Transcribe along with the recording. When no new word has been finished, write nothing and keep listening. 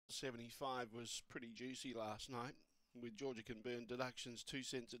$1.75 was pretty juicy last night, with Georgia Can Burn deductions 2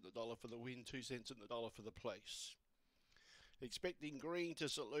 cents in the dollar for the win, 2 cents in the dollar for the place. Expecting green to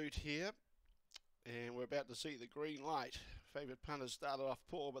salute here, and we're about to see the green light. Favourite punters started off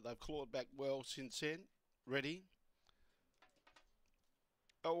poor, but they've clawed back well since then. Ready?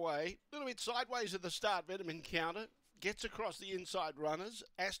 Away. A little bit sideways at the start, Venom Encounter. Gets across the inside runners.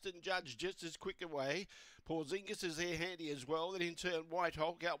 Aston Judge just as quick away. Porzingis is there handy as well. Then in turn, White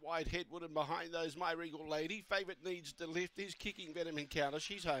Hulk out wide Headwood, and behind those, My Regal Lady. Favourite needs to lift. Is kicking Venom Encounter.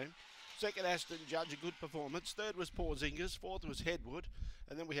 She's home. Second, Aston Judge, a good performance. Third was Porzingis. Fourth was Headwood.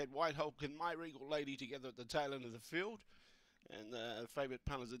 And then we had White Hulk and My Regal Lady together at the tail end of the field. And favourite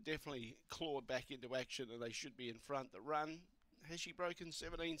punters are definitely clawed back into action, and they should be in front. The run, has she broken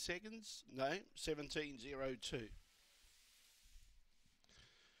 17 seconds? No, 17.02.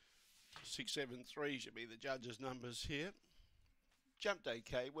 673 should be the judges' numbers here. Jumped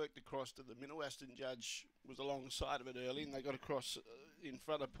okay, worked across to the middle. Aston Judge was alongside of it early, and they got across in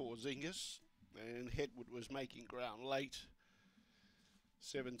front of Porzingis, and Headwood was making ground late.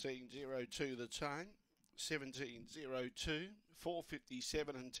 17.02 the time. 17.02, 4.57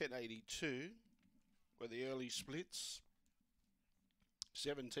 and 10.82 were the early splits.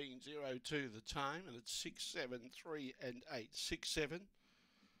 17.02 the time, and it's 6, 7, 3 and 8. 6, 7,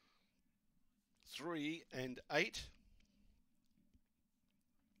 3 and 8.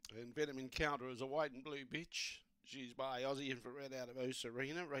 And Venom Encounter is a white and blue bitch. She's by Aussie Infrared out of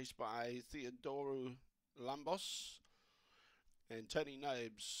Osarena, raced by Theodoro Lambos. And Tony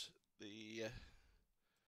Nobes, the